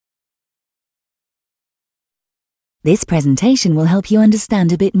This presentation will help you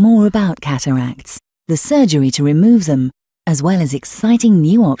understand a bit more about cataracts, the surgery to remove them, as well as exciting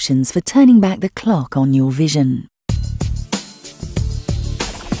new options for turning back the clock on your vision.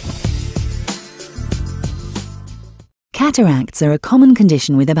 Cataracts are a common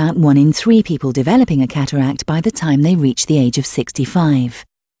condition with about 1 in 3 people developing a cataract by the time they reach the age of 65.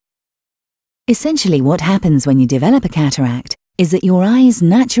 Essentially, what happens when you develop a cataract is that your eye's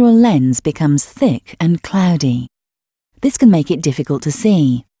natural lens becomes thick and cloudy. This can make it difficult to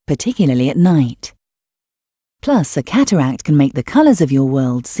see, particularly at night. Plus, a cataract can make the colours of your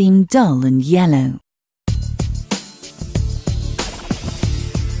world seem dull and yellow.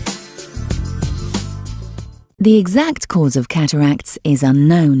 The exact cause of cataracts is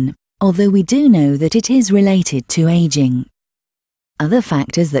unknown, although we do know that it is related to aging. Other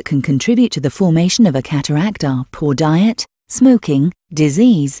factors that can contribute to the formation of a cataract are poor diet, smoking,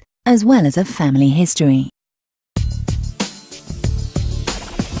 disease, as well as a family history.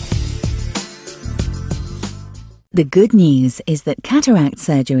 The good news is that cataract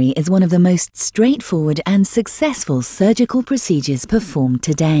surgery is one of the most straightforward and successful surgical procedures performed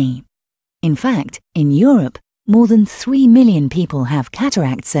today. In fact, in Europe, more than 3 million people have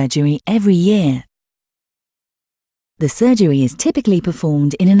cataract surgery every year. The surgery is typically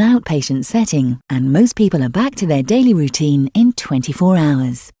performed in an outpatient setting, and most people are back to their daily routine in 24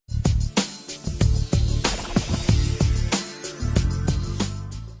 hours.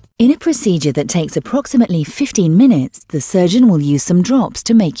 In a procedure that takes approximately 15 minutes, the surgeon will use some drops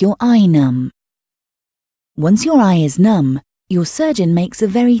to make your eye numb. Once your eye is numb, your surgeon makes a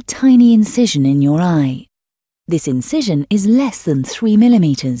very tiny incision in your eye. This incision is less than 3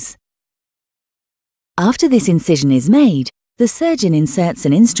 millimeters. After this incision is made, the surgeon inserts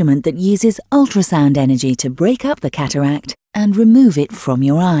an instrument that uses ultrasound energy to break up the cataract and remove it from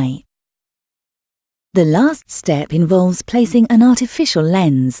your eye. The last step involves placing an artificial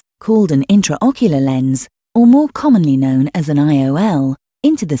lens, called an intraocular lens, or more commonly known as an IOL,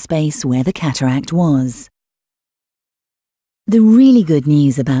 into the space where the cataract was. The really good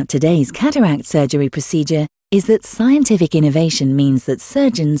news about today's cataract surgery procedure is that scientific innovation means that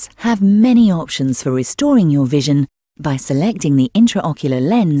surgeons have many options for restoring your vision by selecting the intraocular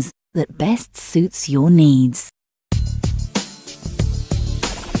lens that best suits your needs.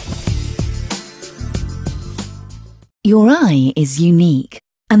 Your eye is unique,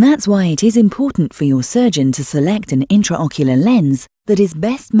 and that's why it is important for your surgeon to select an intraocular lens that is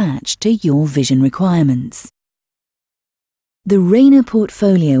best matched to your vision requirements. The Rayner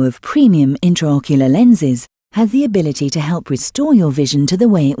portfolio of premium intraocular lenses has the ability to help restore your vision to the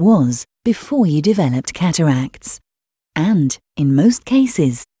way it was before you developed cataracts, and, in most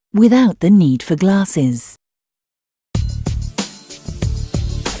cases, without the need for glasses.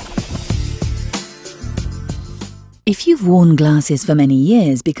 If you've worn glasses for many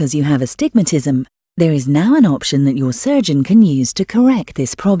years because you have astigmatism, there is now an option that your surgeon can use to correct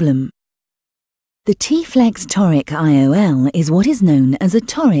this problem. The T-Flex toric IOL is what is known as a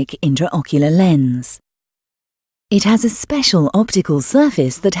toric intraocular lens. It has a special optical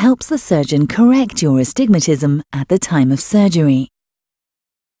surface that helps the surgeon correct your astigmatism at the time of surgery.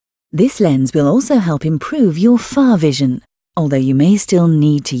 This lens will also help improve your far vision, although you may still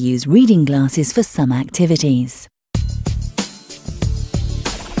need to use reading glasses for some activities.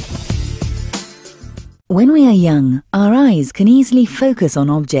 When we are young, our eyes can easily focus on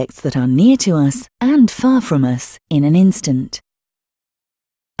objects that are near to us and far from us in an instant.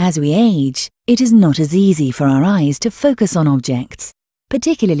 As we age, it is not as easy for our eyes to focus on objects,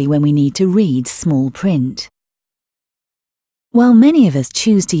 particularly when we need to read small print. While many of us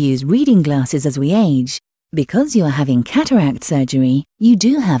choose to use reading glasses as we age, because you are having cataract surgery, you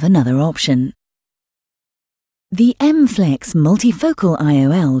do have another option. The M-Flex multifocal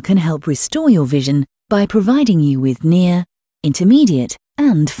IOL can help restore your vision by providing you with near, intermediate,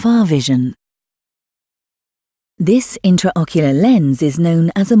 and far vision. This intraocular lens is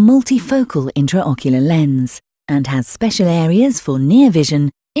known as a multifocal intraocular lens and has special areas for near vision,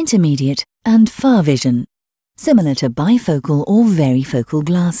 intermediate, and far vision, similar to bifocal or varifocal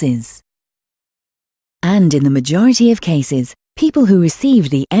glasses. And in the majority of cases, people who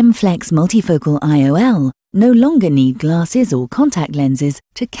receive the M-Flex multifocal IOL no longer need glasses or contact lenses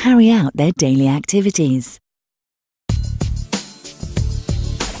to carry out their daily activities.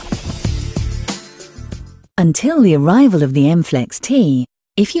 Until the arrival of the M-Flex T,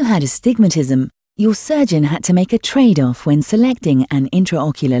 if you had astigmatism, your surgeon had to make a trade-off when selecting an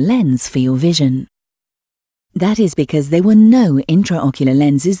intraocular lens for your vision. That is because there were no intraocular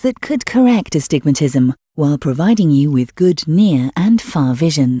lenses that could correct astigmatism while providing you with good near and far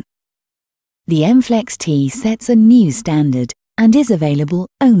vision. The M-Flex T sets a new standard and is available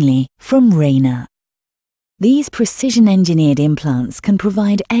only from Rayner. These precision-engineered implants can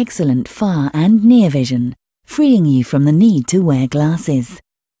provide excellent far and near vision, freeing you from the need to wear glasses.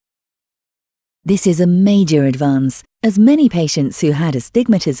 This is a major advance, as many patients who had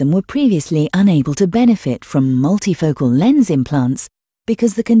astigmatism were previously unable to benefit from multifocal lens implants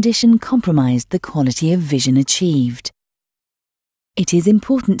because the condition compromised the quality of vision achieved. It is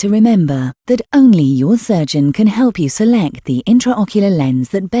important to remember that only your surgeon can help you select the intraocular lens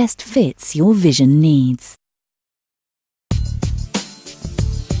that best fits your vision needs.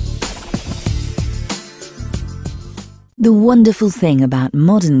 The wonderful thing about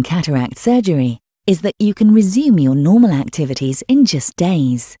modern cataract surgery is that you can resume your normal activities in just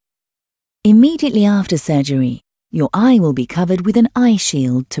days. Immediately after surgery, your eye will be covered with an eye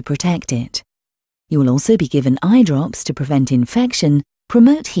shield to protect it. You will also be given eye drops to prevent infection,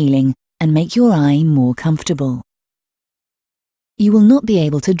 promote healing, and make your eye more comfortable. You will not be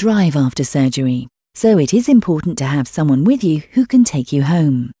able to drive after surgery, so it is important to have someone with you who can take you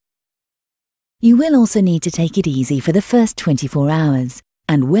home. You will also need to take it easy for the first 24 hours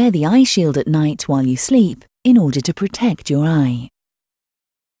and wear the eye shield at night while you sleep in order to protect your eye.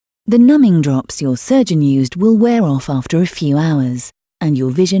 The numbing drops your surgeon used will wear off after a few hours, and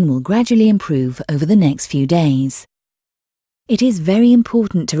your vision will gradually improve over the next few days. It is very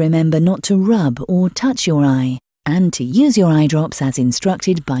important to remember not to rub or touch your eye and to use your eye drops as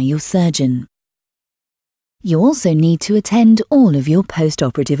instructed by your surgeon. You also need to attend all of your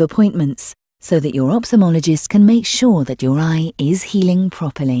post-operative appointments, so that your ophthalmologist can make sure that your eye is healing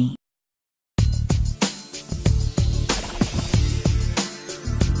properly.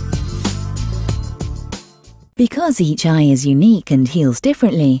 Because each eye is unique and heals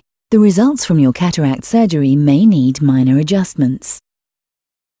differently, the results from your cataract surgery may need minor adjustments.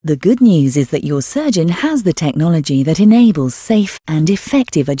 The good news is that your surgeon has the technology that enables safe and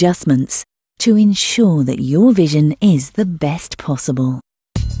effective adjustments to ensure that your vision is the best possible.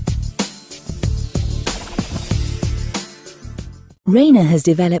 Rayner has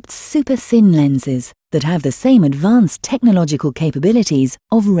developed super thin lenses that have the same advanced technological capabilities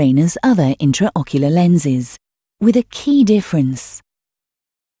of Rayner's other intraocular lenses, with a key difference.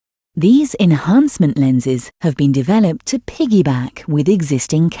 These enhancement lenses have been developed to piggyback with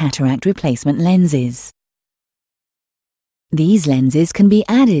existing cataract replacement lenses. These lenses can be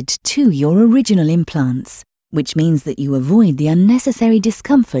added to your original implants, which means that you avoid the unnecessary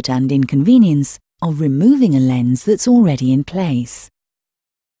discomfort and inconvenience of removing a lens that's already in place.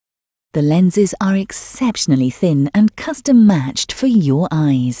 The lenses are exceptionally thin and custom-matched for your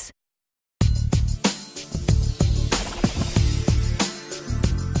eyes.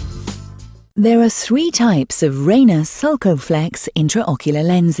 There are 3 types of Rayner Sulcoflex intraocular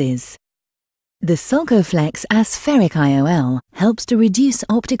lenses. The Sulcoflex Aspheric IOL helps to reduce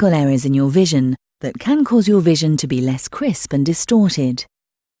optical errors in your vision that can cause your vision to be less crisp and distorted.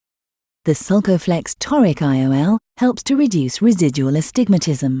 The Sulcoflex Toric IOL helps to reduce residual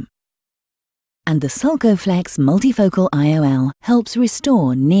astigmatism. And the Sulcoflex Multifocal IOL helps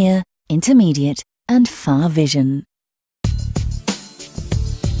restore near, intermediate, and far vision.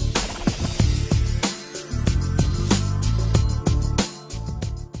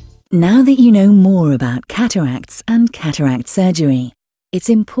 Now that you know more about cataracts and cataract surgery, it's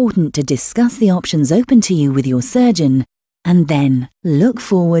important to discuss the options open to you with your surgeon and then look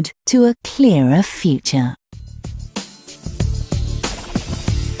forward to a clearer future.